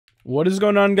What is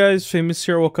going on, guys? Famous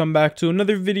here. Welcome back to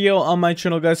another video on my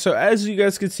channel, guys. So as you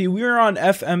guys can see, we are on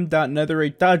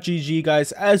fm.netherite.gg,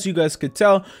 guys, as you guys could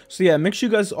tell. So yeah, make sure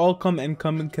you guys all come and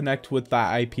connect with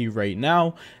that IP right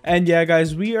now. And yeah,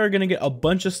 guys, we are gonna get a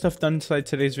bunch of stuff done inside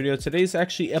today's video. Today's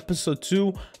actually episode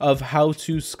 2 of how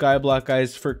to skyblock,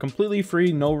 guys, for completely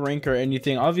free, no rank or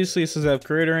anything. Obviously, it says I have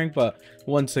creator rank, but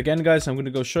once again, guys, I'm gonna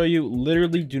go show you.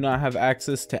 Literally do not have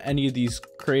access to any of these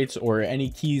crates or any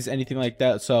keys, anything like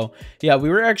that. So yeah, we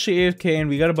were actually AFK and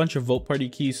we got a bunch of vote party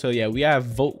keys. So yeah, we have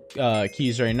vote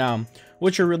keys right now,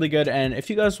 which are really good. And if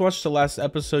you guys watched the last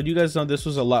episode, you guys know this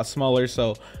was a lot smaller.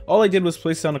 So all I did was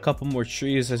place down a couple more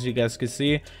trees, as you guys can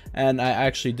see, and I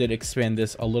actually did expand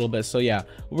this a little bit. So yeah,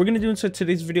 what we're gonna do inside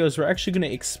today's video is we're actually gonna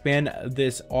expand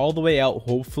this all the way out,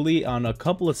 hopefully on a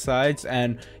couple of sides.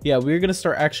 And yeah, we're gonna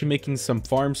start actually making some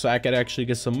farms so I could actually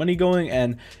get some money going.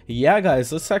 And yeah,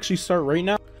 guys, let's actually start right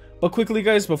now. But quickly,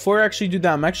 guys, before I actually do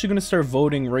that, I'm actually going to start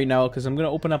voting right now, because I'm going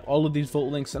to open up all of these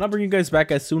vote links and I'll bring you guys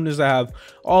back as soon as I have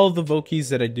all of the vote keys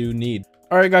that I do need.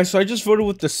 Alright, guys, so I just voted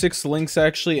with the 6 links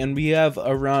actually, and we have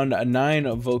around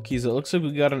 9 vote keys. It looks like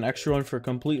we got an extra one for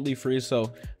completely free.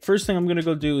 So first thing I'm going to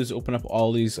go do is open up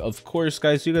all these. Of course,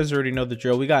 guys, you guys already know the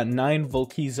drill. We got 9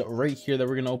 vote keys right here that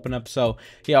we're going to open up. So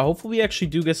yeah, hopefully we actually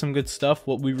do get some good stuff.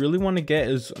 What we really want to get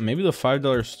is maybe the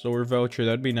 $5 store voucher.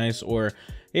 That'd be nice. Or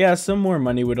yeah, some more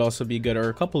money would also be good, or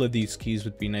a couple of these keys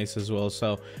would be nice as well.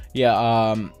 So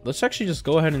yeah, let's actually just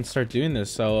go ahead and start doing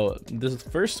this. So this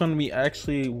first one we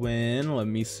actually win. Let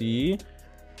me see.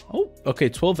 Oh, okay,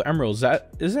 12 emeralds. That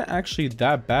isn't actually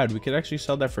that bad. We could actually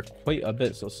sell that for quite a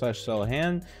bit. So slash sell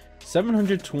hand,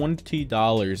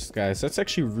 $720, guys. That's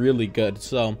actually really good.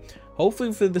 So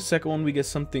hopefully for the second one we get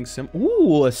something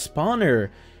ooh, a spawner.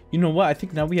 You know what, I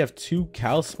think now we have 2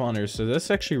 cow spawners, so that's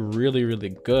actually really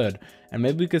good. And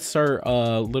maybe we could start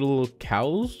a little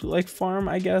cows like farm,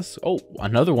 I guess. Oh,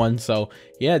 another one. So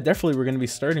yeah, definitely we're gonna be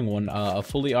starting one, a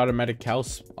fully automatic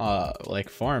cows like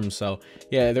farm. So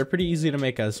yeah, they're pretty easy to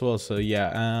make as well. So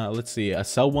yeah, let's see, a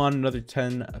sell one, another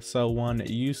 10 sell one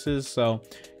uses. So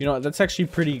you know, that's actually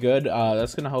pretty good.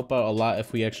 That's gonna help out a lot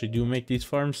if we actually do make these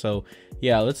farms. So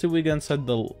yeah, let's see if we get inside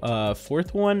the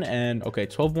 4th one. And okay,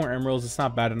 12 more emeralds. It's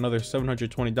not bad. Another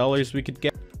 $720 we could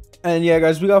get. And yeah,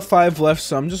 guys, we got 5 left,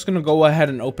 so I'm just gonna go ahead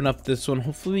and open up this one.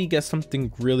 Hopefully we get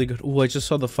something really good. Oh, I just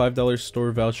saw the $5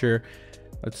 store voucher.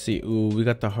 Let's see. Ooh, we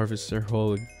got the harvester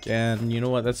hole again. You know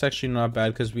what, that's actually not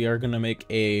bad, because we are gonna make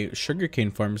a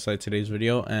sugarcane farm beside today's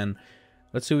video. And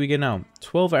let's see what we get now.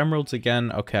 12 emeralds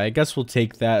again. Okay, I guess we'll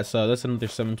take that. So that's another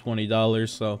 $720.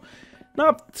 So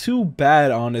not too bad,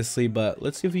 honestly, but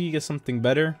let's see if we can get something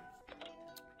better.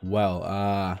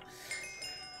 Well,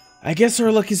 I guess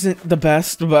our luck isn't the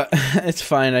best, but it's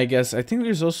fine, I guess. I think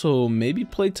there's also maybe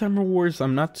playtime rewards.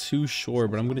 I'm not too sure,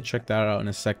 but I'm going to check that out in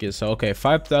a second. So, okay,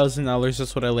 $5,000.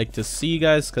 That's what I like to see,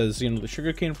 guys, because, you know, the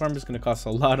sugarcane farm is going to cost a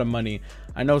lot of money.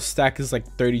 I know stack is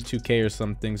like 32k or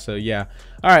something, so yeah.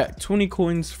 All right, 20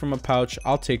 coins from a pouch.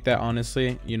 I'll take that,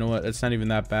 honestly. You know what, it's not even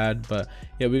that bad. But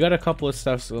yeah, we got a couple of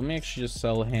stuff, so let me actually just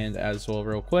sell a hand as well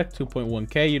real quick.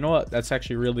 2.1k. You know what, that's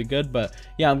actually really good. But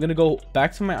yeah, I'm gonna go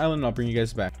back to my island and I'll bring you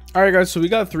guys back. All right, guys, so we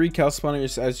got 3 cow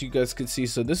spawners, as you guys can see.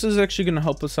 So this is actually gonna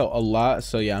help us out a lot.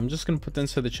 So yeah, I'm just gonna put them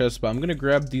into the chest, but I'm gonna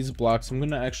grab these blocks. I'm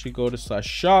gonna actually go to slash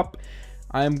shop.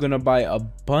 I'm gonna buy a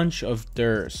bunch of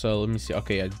dirt. So let me see.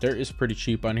 Okay, yeah, dirt is pretty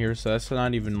cheap on here, so that's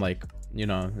not even like, you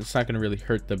know, it's not gonna really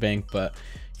hurt the bank. But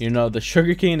you know, the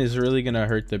sugarcane is really gonna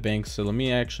hurt the bank. So let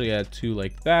me actually add 2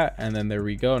 like that, and then there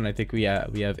we go. And I think we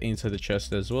have into the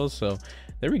chest as well. So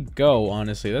there we go.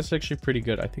 Honestly, that's actually pretty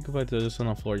good. I think if I do this on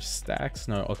the floor, stacks.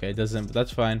 No, okay, it doesn't, but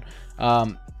that's fine.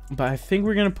 But I think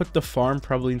we're gonna put the farm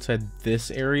probably inside this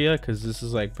area, because this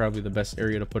is like probably the best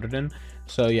area to put it in.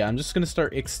 So yeah, I'm just gonna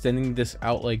start extending this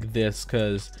out like this,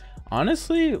 because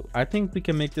honestly I think we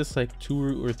can make this like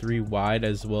 2 or 3 wide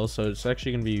as well. So it's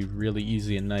actually gonna be really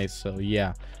easy and nice. So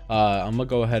yeah, I'm gonna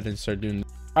go ahead and start doing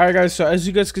this. All right, guys, so as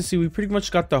you guys can see, we pretty much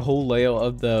got the whole layout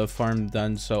of the farm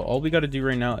done. So all we got to do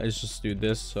right now is just do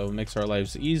this, so it makes our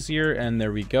lives easier. And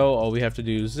there we go. All we have to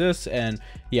do is this, and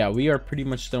yeah, we are pretty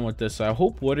much done with this. So I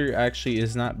hope water actually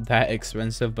is not that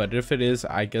expensive, but if it is,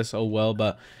 I guess oh well.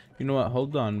 But you know what,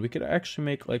 hold on, we could actually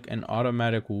make like an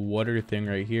automatic water thing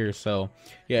right here. So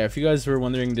yeah, if you guys were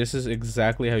wondering, this is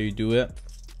exactly how you do it.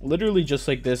 Literally just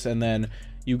like this, and then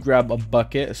you grab a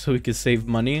bucket so we could save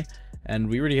money. And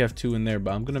we already have 2 in there,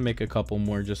 but I'm gonna make a couple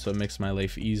more just so it makes my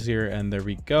life easier. And there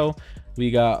we go, we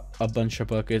got a bunch of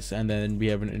buckets, and then we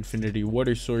have an infinity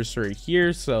water source right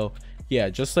here. So yeah,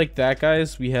 just like that,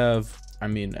 guys, we have, I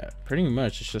mean, pretty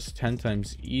much it's just 10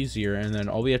 times easier. And then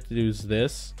all we have to do is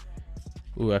this.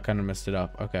 Ooh, I kind of messed it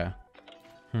up. Okay,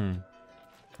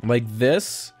 Like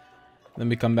this. Then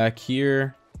we come back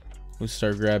here. We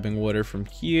start grabbing water from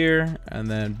here, and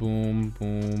then boom,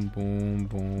 boom, boom,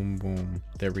 boom, boom.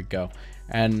 There we go.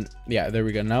 And yeah, there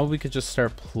we go. Now we could just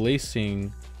start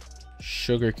placing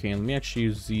sugarcane. Let me actually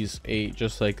use these 8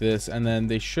 just like this, and then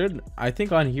they should, I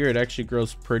think on here it actually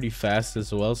grows pretty fast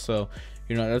as well, so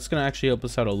you know that's gonna actually help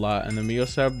us out a lot. And then we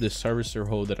also have this harvester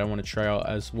hoe that I want to try out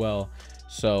as well.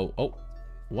 So oh,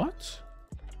 what?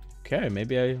 Okay,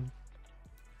 maybe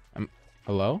I'm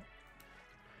hello.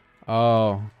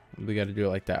 Oh, we got to do it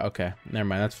like that. Okay, never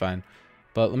mind, that's fine.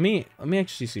 But let me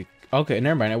actually see. Okay,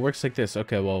 never mind, it works like this.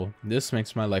 Okay, well, this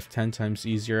makes my life 10 times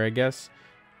easier, I guess.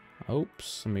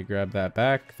 Oops, let me grab that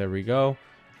back. There we go.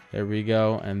 There we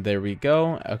go, and there we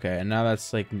go. Okay, and now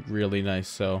that's like really nice.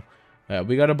 So yeah,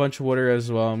 we got a bunch of water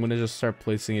as well. I'm gonna just start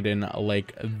placing it in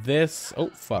like this. Oh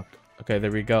fuck. Okay,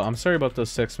 there we go. I'm sorry about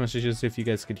those text messages if you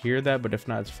guys could hear that, but if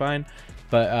not, it's fine.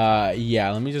 But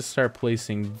yeah, let me just start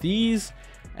placing these.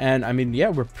 And I mean, yeah,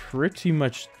 we're pretty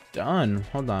much done.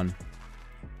 Hold on.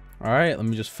 All right, let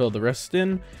me just fill the rest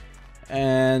in.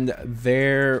 And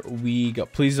there we go.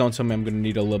 Please don't tell me I'm gonna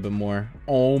need a little bit more.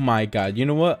 Oh my god, you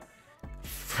know what?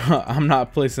 I'm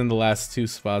not placing the last 2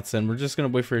 spots, and we're just gonna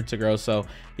wait for it to grow. So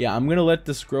yeah, I'm gonna let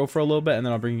this grow for a little bit, and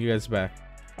then I'll bring you guys back.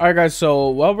 All right guys, so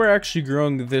while we're actually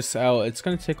growing this out, it's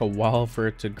gonna take a while for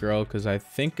it to grow because I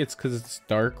think it's because it's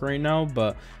dark right now.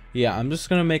 But yeah, I'm just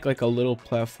gonna make like a little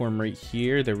platform right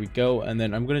here. There we go. And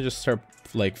then I'm gonna just start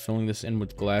like filling this in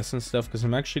with glass and stuff, because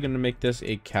I'm actually gonna make this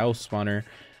a cow spawner.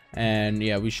 And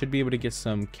yeah, we should be able to get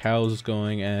some cows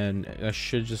going, and that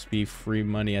should just be free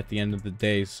money at the end of the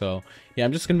day. So yeah,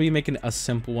 I'm just gonna be making a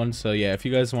simple one. So yeah, if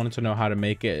you guys wanted to know how to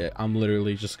make it, I'm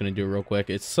literally just gonna do it real quick.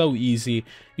 It's so easy.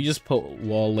 You just put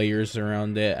wall layers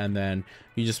around it, and then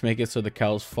you just make it so the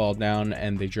cows fall down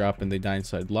and they drop and they die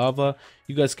inside lava.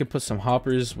 You guys can put some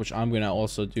hoppers, which I'm gonna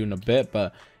also do in a bit.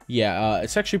 But yeah,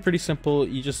 it's actually pretty simple.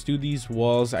 You just do these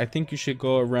walls. I think you should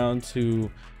go around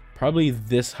to probably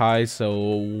this high. So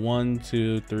 1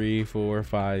 2 3 4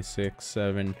 5 6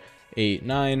 7 8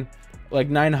 9, like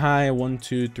 9 high. 1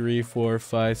 2 3 4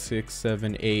 5 6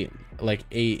 7 8, like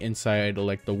 8 inside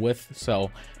like the width. So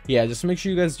yeah, just make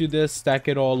sure you guys do this, stack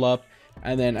it all up,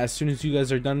 and then as soon as you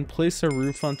guys are done, place a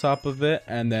roof on top of it.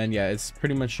 And then yeah, it's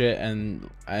pretty much it. And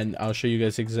I'll show you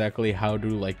guys exactly how to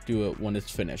like do it when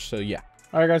it's finished. So yeah.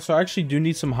 Alright guys, so I actually do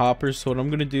need some hoppers. So what I'm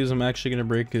gonna do is I'm actually gonna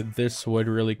break this wood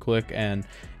really quick, and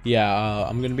yeah,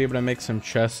 I'm gonna be able to make some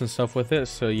chests and stuff with it.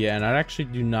 So yeah, and I actually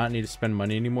do not need to spend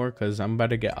money anymore because I'm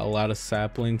about to get a lot of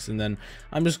saplings, and then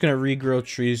I'm just gonna regrow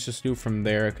trees, just do from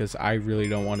there, because I really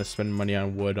don't want to spend money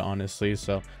on wood, honestly.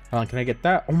 So can I get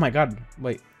that? Oh my god,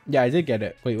 wait, yeah, I did get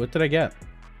it. Wait, what did I get?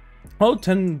 Oh,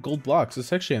 10 gold blocks.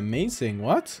 It's actually amazing.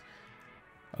 What?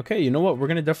 Okay, you know what, we're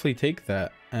gonna definitely take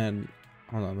that. And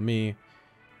hold on, let me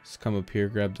just come up here,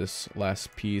 grab this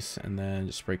last piece, and then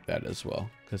just break that as well,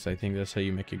 because I think that's how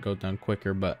you make it go down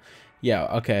quicker. But yeah,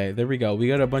 okay, there we go. We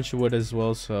got a bunch of wood as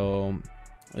well, so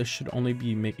this should only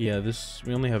be yeah, this,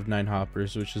 we only have 9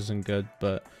 hoppers, which isn't good,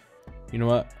 but you know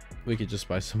what, we could just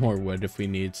buy some more wood if we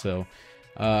need. So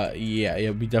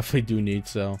yeah, we definitely do need.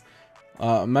 So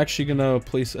I'm actually gonna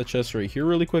place a chest right here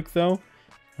really quick though,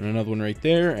 and another one right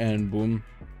there, and boom,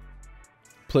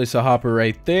 place a hopper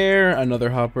right there, another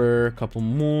hopper, a couple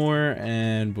more,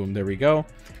 and boom, there we go.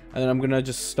 And then I'm gonna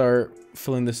just start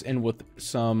filling this in with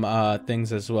some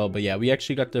things as well. But yeah, we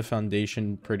actually got the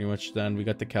foundation pretty much done. We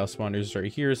got the cow spawners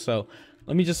right here. So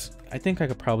let me just, I think I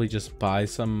could probably just buy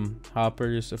some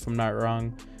hoppers if I'm not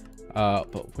wrong.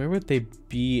 But where would they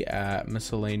be at?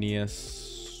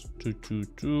 Miscellaneous.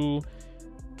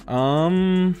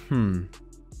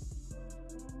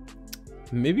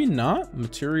 Maybe not.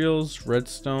 Materials,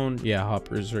 redstone, yeah,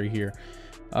 hoppers right here.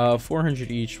 400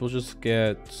 each. We'll just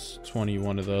get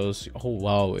 21 of those. Oh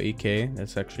wow, 8k,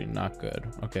 that's actually not good.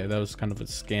 Okay, that was kind of a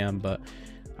scam, but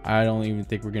I don't even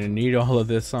think we're gonna need all of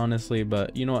this, honestly.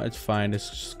 But you know what, it's fine. It's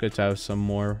just good to have some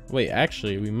more. Wait,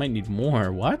 actually, we might need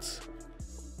more. What?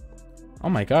 Oh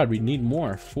my god, we need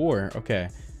more. 4. Okay,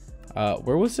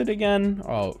 where was it again?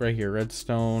 Oh, right here,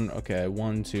 redstone. Okay,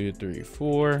 1 2 3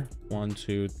 4. 1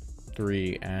 2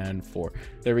 3 and 4.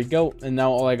 There we go. And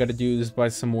now all I gotta do is buy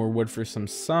some more wood for some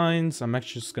signs. I'm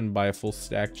actually just gonna buy a full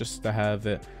stack just to have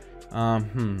it.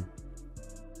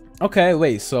 Okay,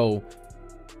 wait, so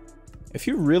if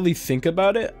you really think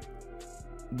about it,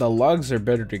 the logs are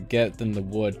better to get than the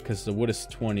wood, because the wood is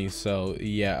 20. So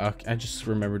yeah, I just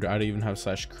remembered I don't even have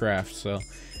 /craft, so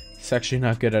it's actually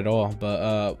not good at all.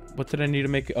 But what did I need to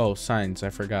make? Oh, signs, I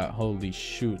forgot. Holy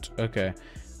shoot. Okay,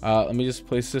 let me just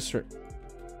place this.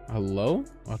 Hello?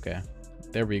 Okay,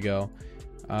 there we go.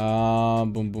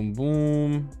 Boom, boom,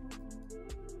 boom.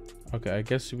 Okay, I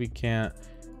guess we can't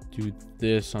do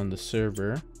this on the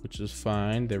server, which is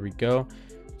fine. There we go.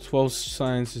 12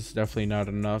 signs is definitely not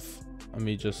enough. Let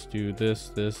me just do this,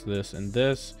 this, and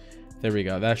this. There we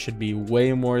go. That should be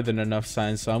way more than enough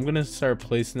signs. So I'm going to start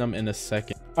placing them in a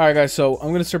second. All right, guys. So I'm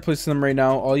going to start placing them right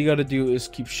now. All you got to do is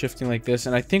keep shifting like this.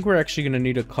 And I think we're actually going to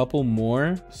need a couple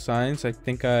more signs. I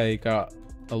think I got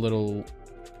a little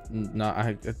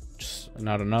just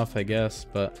not enough, I guess.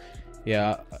 But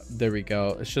yeah, there we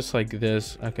go. It's just like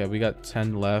this. Okay, we got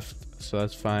 10 left. So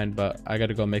that's fine. But I got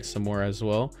to go make some more as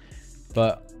well.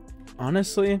 But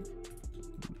honestly,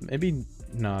 maybe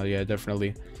no. Yeah,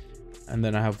 definitely. And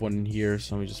then I have one in here,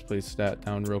 so let me just place that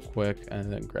down real quick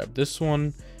and then grab this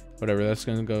one. Whatever, that's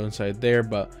gonna go inside there,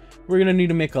 but we're gonna need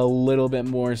to make a little bit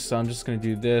more, so I'm just gonna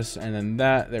do this and then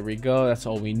that. There we go. That's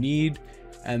all we need.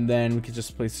 And then we can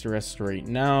just place the rest right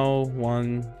now.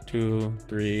 1, 2,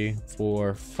 3,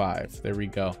 4, 5. There we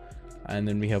go. And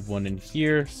then we have one in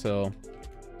here, so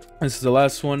this is the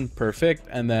last one. Perfect.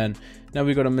 And then now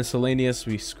we go to miscellaneous.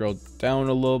 We scroll down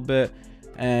a little bit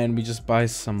and we just buy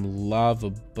some lava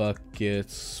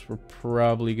buckets. We're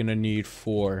probably gonna need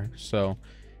 4. So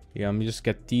yeah, let me just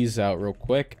get these out real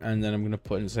quick, and then I'm gonna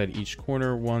put inside each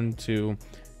corner. 1, 2,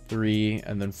 3,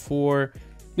 and then 4.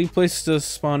 We place the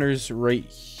spawners right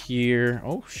here.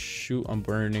 Oh shoot, I'm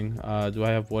burning. Do I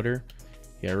have water?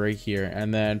 Yeah, right here.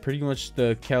 And then pretty much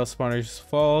the cow spawners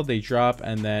fall, they drop,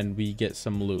 and then we get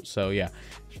some loot. So yeah,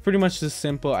 it's pretty much this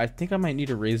simple. I think I might need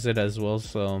to raise it as well,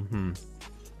 so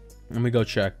let me go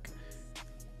check.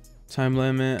 Time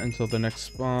limit until the next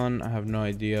spawn. I have no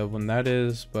idea when that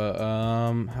is, but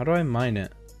how do I mine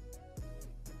it?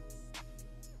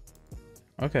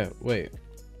 Okay, wait.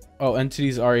 Oh,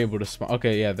 entities are able to spawn.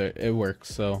 Okay, yeah, there it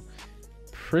works. So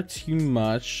pretty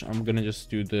much I'm gonna just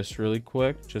do this really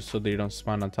quick just so they don't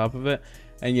spawn on top of it.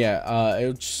 And yeah,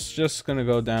 it's just gonna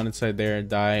go down inside there and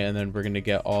die, and then we're gonna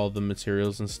get all the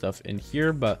materials and stuff in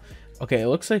here. But okay, it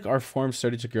looks like our farm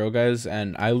started to grow, guys,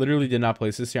 and I literally did not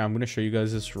place this here. I'm gonna show you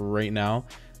guys this right now.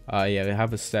 Yeah, I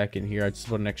have a stack in here. I just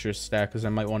put an extra stack because I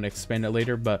might want to expand it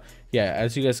later. But yeah,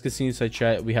 as you guys can see inside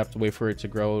chat, we have to wait for it to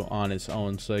grow on its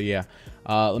own. So yeah,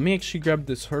 let me actually grab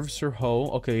this harvester hoe.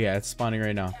 Okay, yeah, it's spawning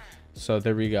right now. So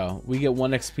there we go. We get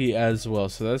 1 XP as well,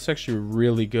 so that's actually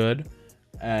really good.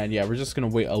 And yeah, we're just gonna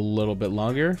wait a little bit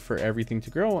longer for everything to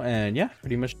grow, and yeah,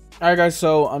 pretty much. All right, guys,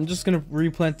 so I'm just gonna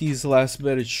replant these last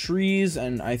bit of trees,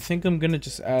 and I think I'm gonna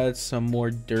just add some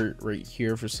more dirt right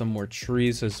here for some more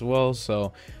trees as well.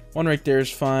 So one right there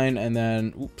is fine, and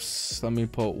then oops, let me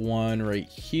put one right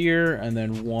here, and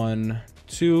then 1,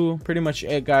 2, pretty much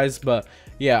it, guys. But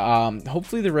yeah,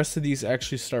 hopefully the rest of these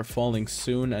actually start falling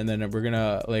soon, and then we're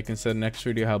gonna, like I said, next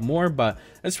video have more. But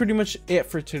that's pretty much it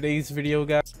for today's video,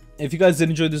 guys. If you guys did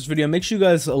enjoy this video, make sure you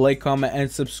guys like, comment, and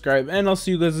subscribe, and I'll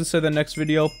see you guys inside the next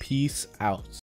video. Peace out.